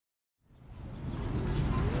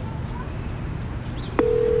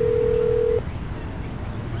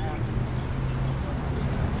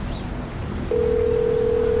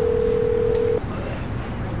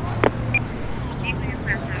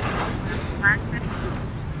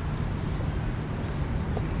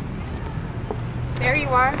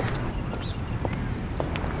are.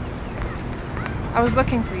 I was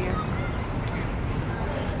looking for you.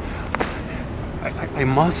 I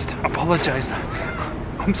must apologize.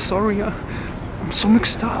 I'm sorry. I'm so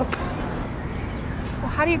mixed up. Well,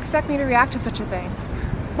 how do you expect me to react to such a thing?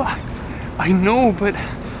 Well, I know, but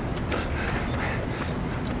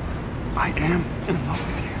I am in love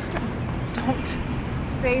with you. Don't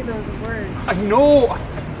say those words. I know.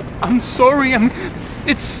 I'm sorry.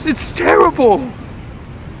 It's terrible.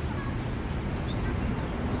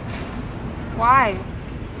 Why?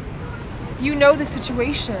 You know the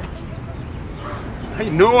situation. I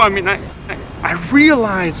know. I mean, I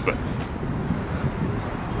realize, but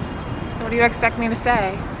So what do you expect me to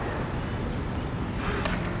say?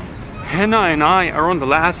 Hannah and I are on the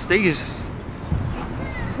last stages.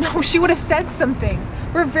 No, she would have said something.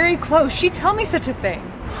 We're very close. She'd tell me such a thing.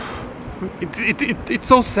 It's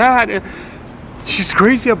so sad. She's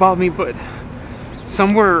crazy about me, but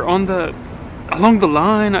somewhere along the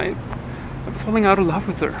line, I'm falling out of love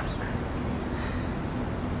with her.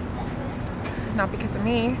 Not because of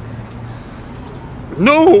me.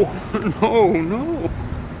 No.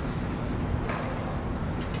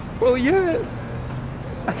 Well, yes.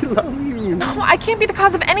 I love you. No, I can't be the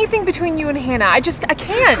cause of anything between you and Hannah. I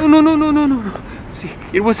can't. No. See,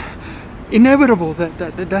 it was inevitable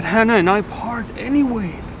that Hannah and I part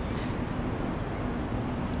anyway.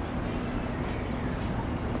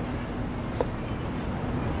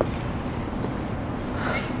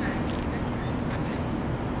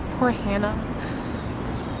 Poor Hannah.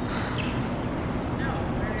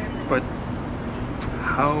 But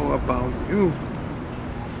how about you?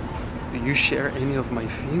 Do you share any of my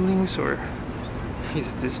feelings, or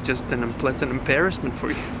is this just an unpleasant embarrassment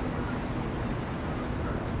for you?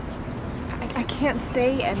 I can't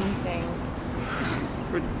say anything.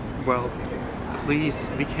 Well, please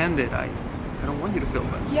be candid. I don't want you to feel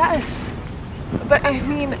bad. Yes, but I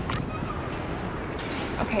mean,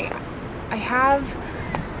 okay, I have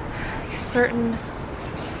these certain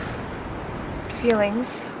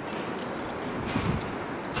feelings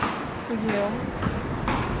for you.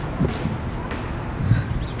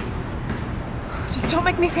 Just don't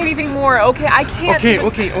make me say anything more, okay? I can't. Okay, Lee,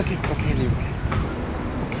 okay.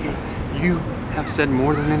 You have said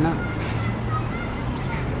more than enough.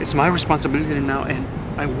 It's my responsibility now, and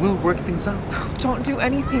I will work things out. Don't do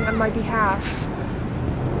anything on my behalf.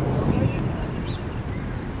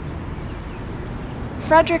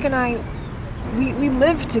 Frederick and I, we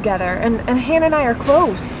live together, and Hannah and I are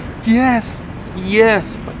close. Yes,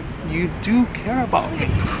 but you do care about me.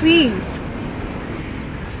 Please.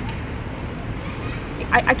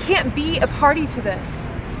 I can't be a party to this.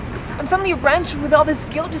 I'm suddenly wrenched with all this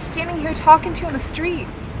guilt just standing here talking to you on the street.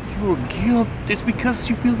 Your guilt is because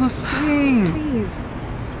you feel the same. Please.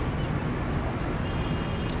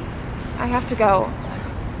 I have to go.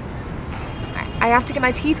 I have to get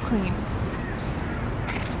my teeth cleaned.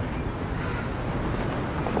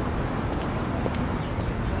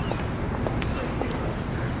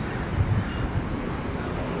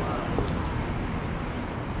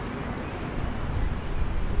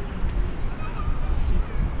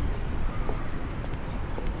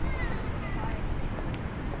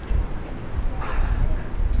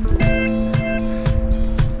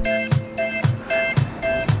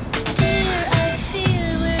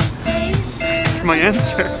 My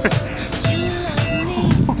answer.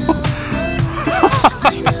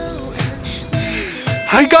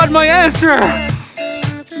 I got my answer!